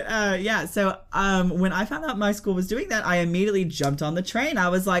 But yeah, so when I found out my school was doing that, I immediately jumped on the train. I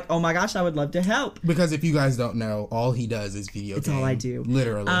was like, oh my gosh, I would love to help. Because if you guys don't know, all he does is video games. It's all I do.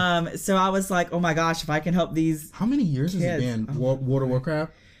 Literally. So I was like, oh my gosh, if I can help these... How many years has it kids. been? World of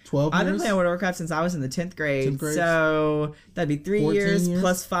Warcraft? 12 years? I've been playing World of Warcraft since I was in the 10th grade. 10th grade? So that'd be 3 years, years,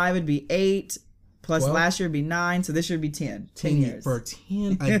 plus 5 would be 8, plus 12? last year would be 9, so this year would be 10. 10 years. For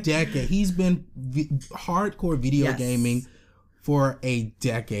a decade. He's been hardcore video Yes. gaming for a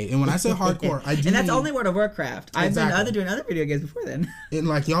decade. And when I say hardcore, I do And that's mean, only World of Warcraft. I've Exactly. been doing other video games before then. and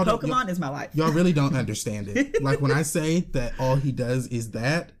like y'all don't- Pokemon is my life. y'all really don't understand it. Like when I say that all he does is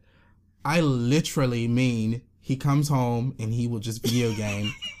that, I literally mean he comes home and he will just video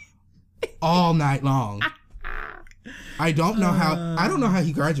game all night long. I don't know how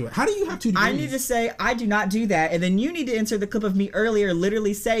he graduated. How do you have 2 degrees? I need to say I do not do that, and then you need to insert the clip of me earlier,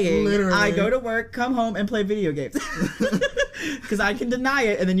 literally saying I go to work, come home, and play video games, because I can deny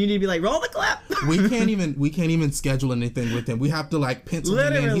it, and then you need to be like, roll the clip. we can't even schedule anything with him. We have to like pencil him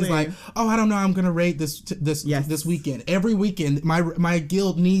in. He's Literally. like, oh, I don't know, I'm gonna raid this Yes. this weekend. Every weekend, my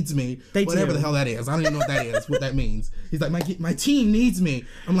guild needs me. They Whatever do. the hell that is. I don't even know what that is. What that means. He's like, my team needs me.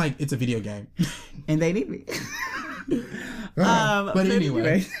 I'm like, it's a video game. And they need me. But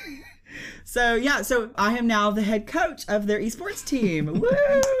anyway. So yeah, so I am now the head coach of their esports team.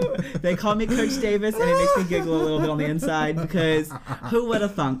 Woo! They call me Coach Davis, and it makes me giggle a little bit on the inside because who would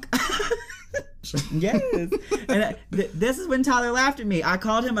have thunk? Yes. And this is when Tyler laughed at me. I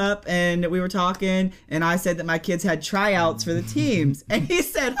called him up and we were talking, and I said that my kids had tryouts for the teams, and he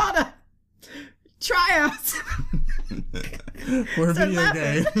said, "Hold on, tryouts." For a So video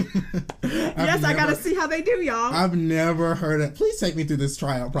laughing. game. Yes, I gotta see how they do, y'all. I've never heard it. Please take me through this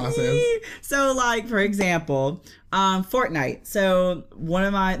tryout process. So, like, for example, Fortnite. So,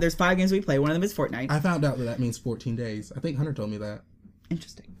 there's 5 games we play. One of them is Fortnite. I found out that means 14 days. I think Hunter told me that.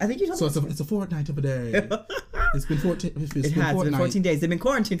 Interesting. I think you told So me. it's a fortnight of a day. It's been 14. It's It has been 14 days. They've been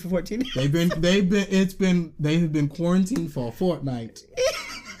quarantined for 14 days. They've been quarantined for a fortnight.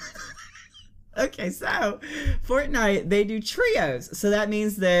 Okay, so Fortnite, they do trios. So that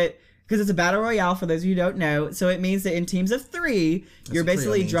means that, because it's a battle royale for those of you who don't know, so it means that in teams of 3, you're what trio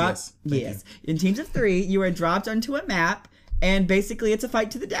basically means, dropped. yes. Thank In teams of 3, you are dropped onto a map, and basically it's a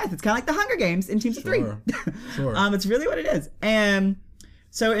fight to the death. It's kind of like the Hunger Games in teams of 3. Sure. It's really what it is. And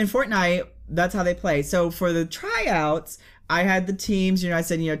so in Fortnite, that's how they play. So for the tryouts, I had the teams, I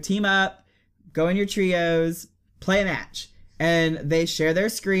said, team up, go in your trios, play a match. And they share their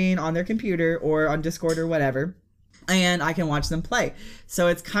screen on their computer or on Discord or whatever, and I can watch them play. So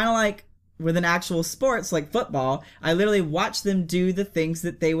it's kind of like with an actual sports like football, I literally watch them do the things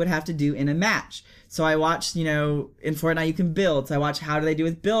that they would have to do in a match. So I watched, in Fortnite you can build. So I watch how do they do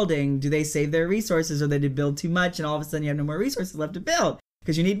with building? Do they save their resources or they did build too much and all of a sudden you have no more resources left to build?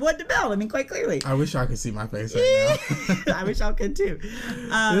 Because you need wood to build. I mean, quite clearly. I wish I could see my face right now. I wish y'all could too.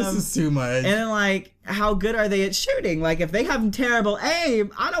 This is too much. And then, like, how good are they at shooting? Like, if they have terrible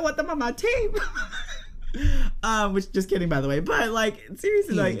aim, I don't want them on my team. Which, just kidding, by the way. But, like,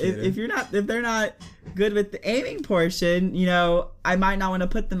 seriously, like, if they're not good with the aiming portion, I might not want to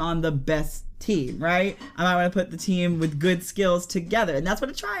put them on the best team, right? I might want to put the team with good skills together. And that's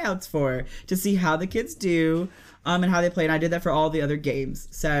what a tryout's for, to see how the kids do, and how they play. And I did that for all the other games.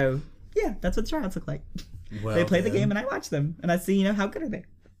 So, yeah, that's what tryouts look like. Well, they play the then. game and I watch them and I see, how good are they.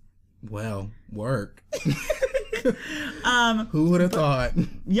 Well, work. Who would have thought?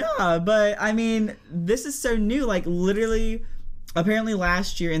 Yeah, but I mean, this is so new. Like, literally, apparently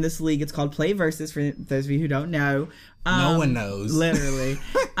last year in this league, it's called Play Versus, for those of you who don't know. No one knows. Literally.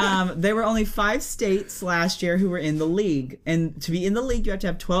 There were only 5 states last year who were in the league. And to be in the league, you have to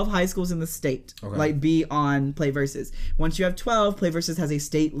have 12 high schools in the state. Okay. Like, be on Play Versus. Once you have 12, Play Versus has a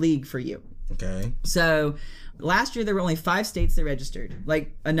state league for you. Okay. So last year there were only 5 states that registered,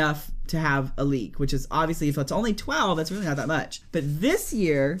 like enough to have a league, which is obviously, if it's only 12, that's really not that much. But this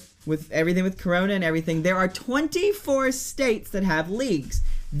year, with everything with Corona and everything, there are 24 states that have leagues.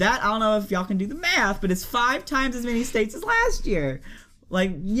 That, I don't know if y'all can do the math, but it's 5 times as many states as last year.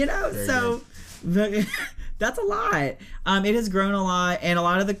 Like, Very so that's a lot. It has grown a lot, and a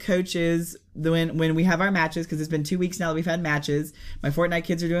lot of the coaches, when we have our matches, because it's been 2 weeks now that we've had matches, my Fortnite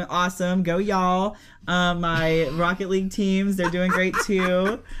kids are doing awesome. Go y'all. My Rocket League teams, they're doing great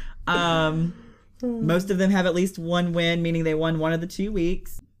too. Most of them have at least 1 win, meaning they won 1 of the 2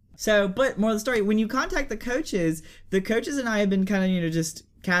 weeks. So, but more of the story, when you contact the coaches and I have been kind of, just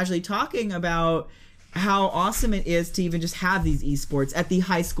casually talking about how awesome it is to even just have these esports at the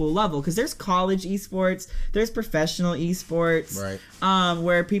high school level, because there's college esports, there's professional esports, right?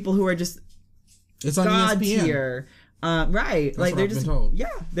 Where people who are just it's on god ESPN. tier, right? That's like what they're I've just been told.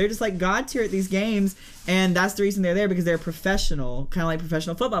 they're just like god tier at these games, and that's the reason they're there, because they're professional, kind of like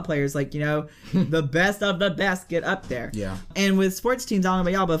professional football players, like the best of the best get up there. Yeah. And with sports teams, I don't know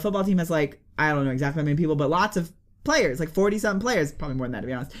about y'all, but a football team has like, I don't know exactly how many people, but lots of players, like 40-something players, probably more than that to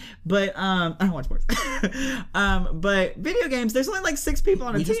be honest. But I don't watch sports. But video games, there's only like 6 people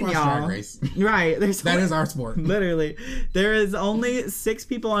on a We team, just watch y'all. Drag Race. Right. That is our sport. Literally, there is only 6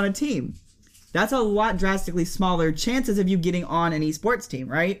 people on a team. That's a lot drastically smaller chances of you getting on an esports team,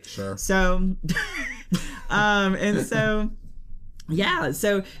 right? Sure. So, and so. Yeah,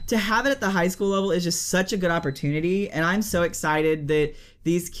 so to have it at the high school level is just such a good opportunity, and I'm so excited that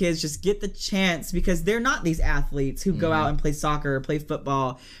these kids just get the chance, because they're not these athletes who go out and play soccer or play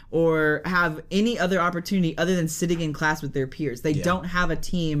football or have any other opportunity other than sitting in class with their peers. They don't have a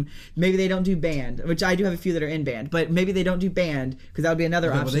team. Maybe they don't do band, which I do have a few that are in band, but maybe they don't do band, because that would be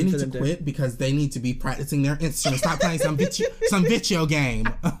another option they need for them to quit because they need to be practicing their instrument. Stop playing some video game.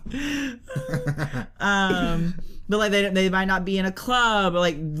 But like they might not be in a club, or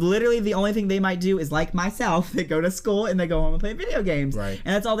like literally the only thing they might do is, like myself, they go to school and they go home and play video games, right?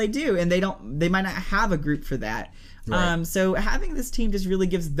 And that's all they do, and they might not have a group for that. Right. So having this team just really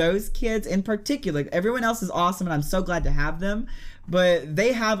gives those kids in particular, everyone else is awesome and I'm so glad to have them, but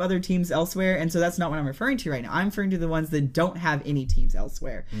they have other teams elsewhere, and so that's not what I'm referring to right now. I'm referring to the ones that don't have any teams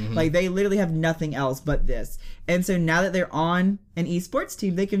elsewhere. Like they literally have nothing else but this. And so now that they're on an esports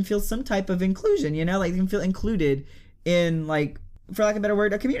team, they can feel some type of inclusion, like they can feel included in, like, for lack of a better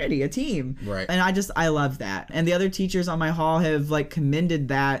word, a community, a team. Right. And I love that. And the other teachers on my hall have like commended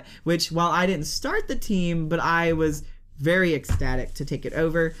that, which while I didn't start the team, but I was very ecstatic to take it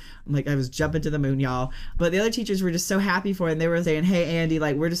over. Like I was jumping to the moon, y'all. But the other teachers were just so happy for it, and they were saying, "Hey, Andy,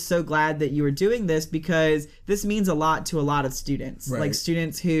 like we're just so glad that you were doing this, because this means a lot to a lot of students, right. Like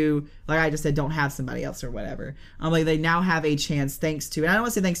students who, like I just said, don't have somebody else or whatever. Like they now have a chance thanks to, and I don't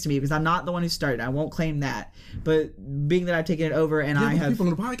want to say thanks to me because I'm not the one who started. I won't claim that, but being that I've taken it over and I have people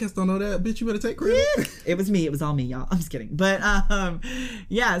on the podcast don't know that, bitch. You better take credit. It was me. It was all me, y'all. I'm just kidding. But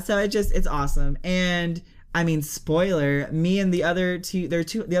yeah. So it's awesome. And I mean, spoiler, me and the other two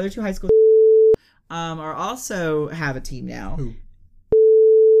high school are also have a team now. Who?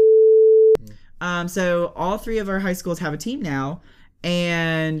 So all 3 of our high schools have a team now,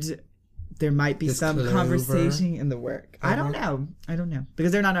 and there might be some Clover conversation in the work. I don't know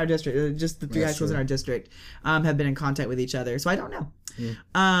because they're not in our district. Just the 3 high schools in our district have been in contact with each other, so I don't know.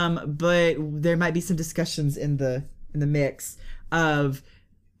 But there might be some discussions in the mix of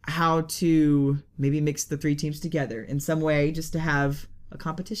how to maybe mix the 3 teams together in some way, just to have a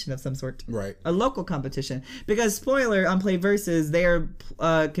competition of some sort, right? A local competition, because spoiler, on Play Versus, they are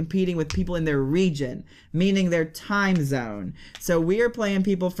competing with people in their region, meaning their time zone. So we are playing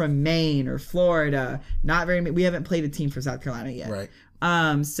people from Maine or Florida. We haven't played a team from South Carolina yet, right?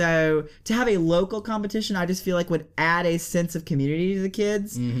 So to have a local competition, I just feel like would add a sense of community to the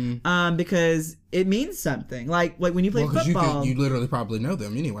kids, because it means something. Like when you play football, you literally probably know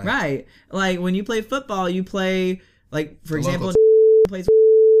them anyway, right? Like when you play football, you play, like, for example, plays,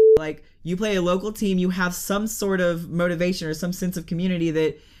 like you play a local team, you have some sort of motivation or some sense of community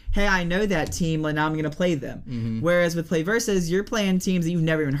that, hey, I know that team, and now I'm going to play them. Whereas with Play Versus, you're playing teams that you've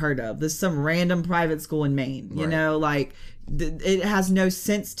never even heard of. There's some random private school in Maine, you know, like it has no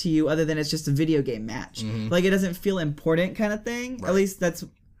sense to you other than it's just a video game match. Like, it doesn't feel important kind of thing. Right. At least that's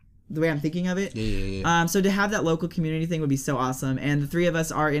the way I'm thinking of it. Yeah. So to have that local community thing would be so awesome. And the three of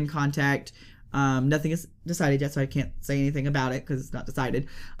us are in contact. Nothing is decided yet, so I can't say anything about it because it's not decided.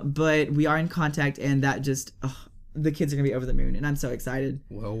 But we are in contact, and that just, the kids are going to be over the moon, and I'm so excited.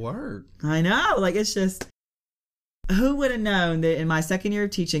 Well, word. I know. Like, it's just, who would have known that in my second year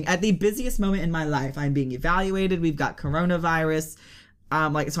of teaching, at the busiest moment in my life, I'm being evaluated. We've got coronavirus. So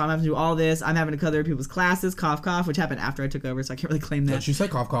I'm having to do all this. I'm having to cut other people's classes, cough, cough, which happened after I took over, so I can't really claim that. Don't you say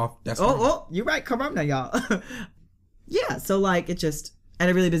cough, cough. That's you're right. Corona, y'all. Yeah, so, like, it just, at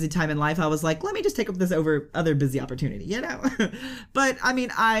a really busy time in life, I was like, let me just take up this over other busy opportunity, you know? But, I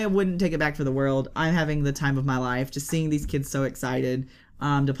mean, I wouldn't take it back for the world. I'm having the time of my life, just seeing these kids so excited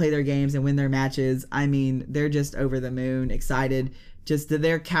to play their games and win their matches. I mean, they're just over the moon, excited. Just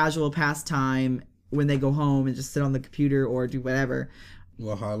their casual pastime when they go home and just sit on the computer or do whatever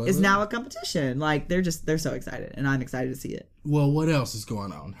is now a competition. Like, they're so excited, and I'm excited to see it. Well, what else is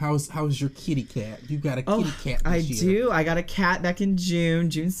going on? How's your kitty cat? You got a kitty cat this year. Do. I got a cat back in June.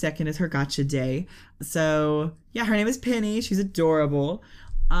 June 2nd is her gotcha day. So, yeah, her name is Penny. She's adorable.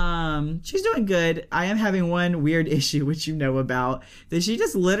 She's doing good. I am having one weird issue, which you know about, that she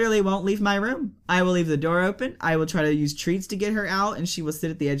just literally won't leave my room. I will leave the door open. I will try to use treats to get her out, and she will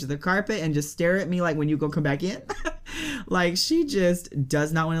sit at the edge of the carpet and just stare at me like, when you go come back in. Like, she just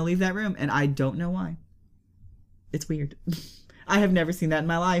does not want to leave that room, and I don't know why. It's weird. I have never seen that in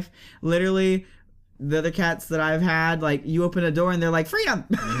my life. Literally, the other cats that I've had, like, you open a door and they're like, freedom.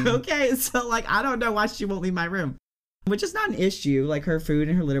 Okay, so, like, I don't know why she won't leave my room. Which is not an issue. Like, her food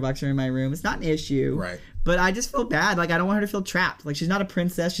and her litter box are in my room. It's not an issue. Right. But I just feel bad. Like, I don't want her to feel trapped. Like, she's not a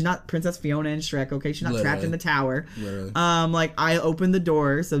princess. She's not Princess Fiona in Shrek, okay? She's not trapped in the tower. Literally. Like, I opened the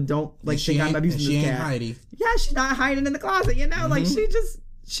door, so don't, like, think I'm abusing this cat. She ain't hiding. Yeah, she's not hiding in the closet, you know? Like,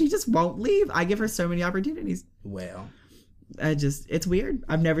 she just won't leave. I give her so many opportunities. Well. It's weird.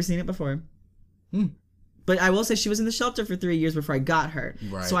 I've never seen it before. But I will say she was in the shelter for 3 years before I got her.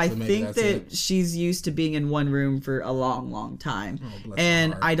 Right. So I think that she's used to being in one room for a long, long time. Oh,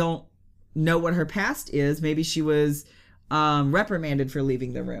 and I don't know what her past is. Maybe she was reprimanded for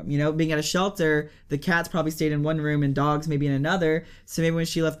leaving the room. You know, being at a shelter, the cats probably stayed in one room and dogs maybe in another. So maybe when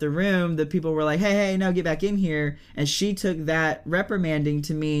she left the room, the people were like, hey, no, get back in here. And she took that reprimanding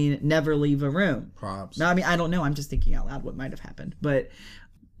to mean never leave a room. Props. No, I mean, I don't know. I'm just thinking out loud what might have happened. But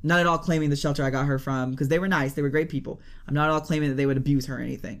not at all claiming the shelter I got her from, because they were nice. They were great people. I'm not at all claiming that they would abuse her or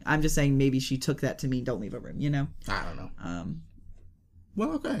anything. I'm just saying maybe she took that to mean don't leave a room, you know? I don't know.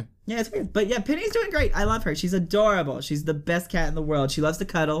 Well, okay. Yeah, it's weird. But yeah, Penny's doing great. I love her. She's adorable. She's the best cat in the world. She loves to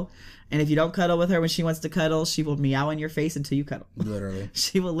cuddle. And if you don't cuddle with her when she wants to cuddle, she will meow in your face until you cuddle. Literally.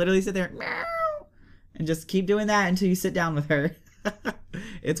 She will literally sit there and meow. And just keep doing that until you sit down with her.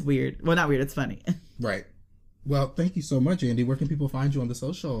 It's weird. Well, not weird. It's funny. Right. Well, thank you so much, Andy. Where can people find you on the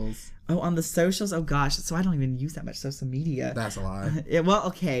socials? Oh, on the socials? Oh, gosh. So I don't even use that much social media. That's a lie. Well,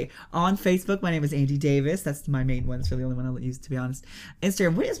 okay. On Facebook, my name is Andy Davis. That's my main one. It's really the only one I use, to be honest.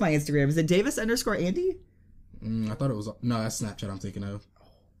 Instagram. What is my Instagram? Is it Davis_Andy? I thought it was... No, that's Snapchat I'm thinking of.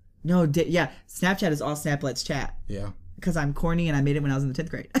 No, yeah. Snapchat is all Snap Let's Chat. Yeah. Because I'm corny and I made it when I was in the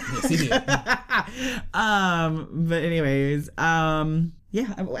 10th grade. Yes, he did. But anyways,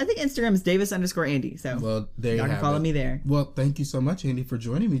 yeah, I think Instagram is Davis_Andy. So well, there you can follow me there. Well, thank you so much, Andy, for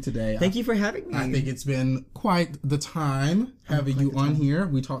joining me today. Thank you for having me. I think it's been quite the time having you on here.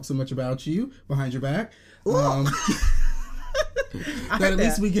 We talked so much about you behind your back. That at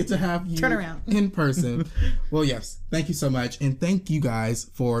least we get to have you turn around in person. Well, yes, thank you so much. And thank you guys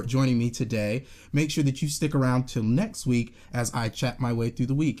for joining me today. Make sure that you stick around till next week as I chat my way through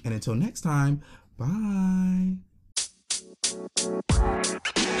the week. And until next time, bye.